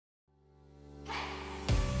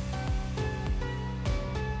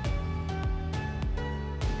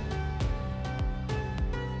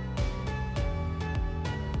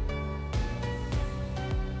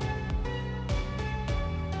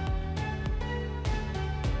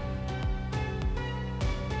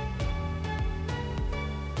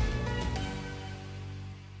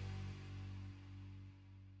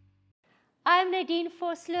I'm Nadine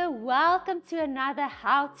Vosloo. Welcome to another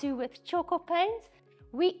how-to with Tjhoko Paint.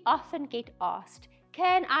 We often get asked,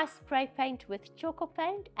 can I spray paint with Tjhoko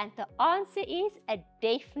Paint? And the answer is a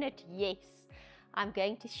definite yes. I'm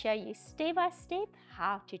going to show you step by step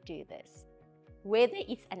how to do this. Whether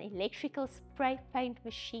it's an electrical spray paint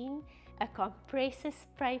machine, a compressor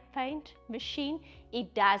spray paint machine,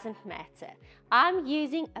 it doesn't matter. I'm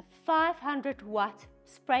using a 500 watt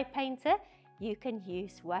spray painter. You can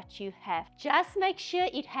use what you have. Just make sure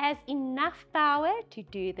it has enough power to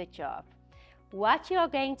do the job. What you are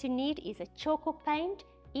going to need is a Tjhoko paint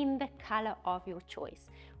in the color of your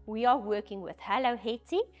choice. We are working with Hello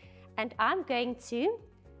Hetty, and I'm going to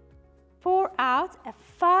pour out a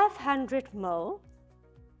 500 ml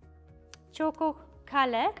Tjhoko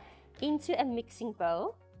color into a mixing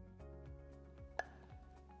bowl.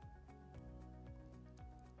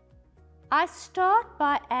 I start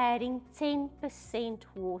by adding 10%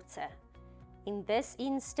 water. In this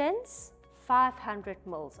instance, 500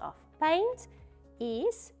 ml of paint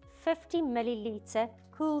is 50 milliliter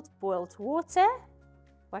cooled boiled water.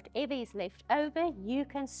 Whatever is left over, you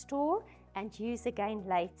can store and use again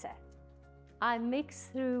later. I mix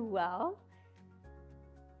through well.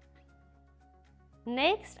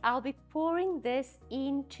 Next, I'll be pouring this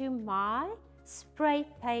into my spray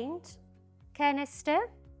paint canister.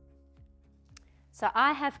 So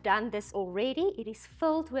I have done this already. It is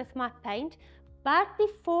filled with my paint, but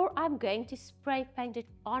before I'm going to spray paint it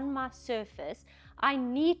on my surface, I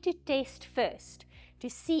need to test first to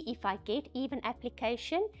see if I get even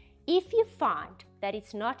application. If you find that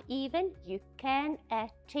it's not even, you can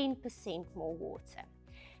add 10% more water.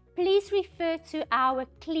 Please refer to our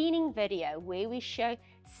cleaning video where we show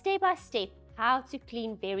step by step how to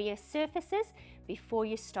clean various surfaces before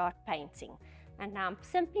you start painting. And now I'm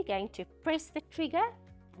simply going to press the trigger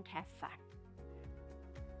and have fun.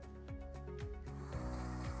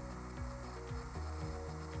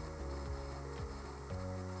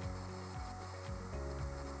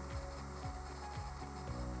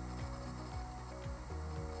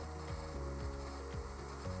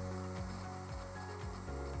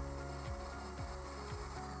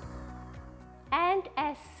 And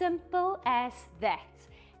as simple as that,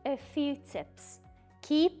 a few tips.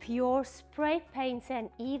 Keep your spray painter an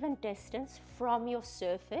even distance from your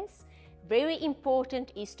surface. Very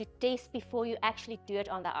important is to test before you actually do it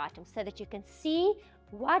on the item so that you can see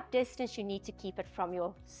what distance you need to keep it from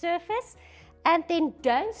your surface. And then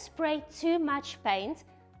don't spray too much paint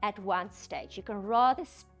at one stage. You can rather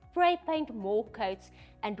spray paint more coats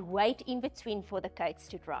and wait in between for the coats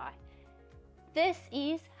to dry. This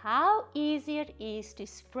is how easy it is to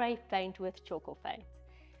spray paint with Tjhoko Paint.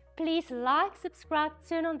 Please like, subscribe,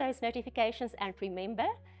 turn on those notifications, and remember,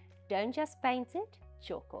 don't just paint it,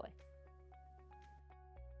 Tjhoko it.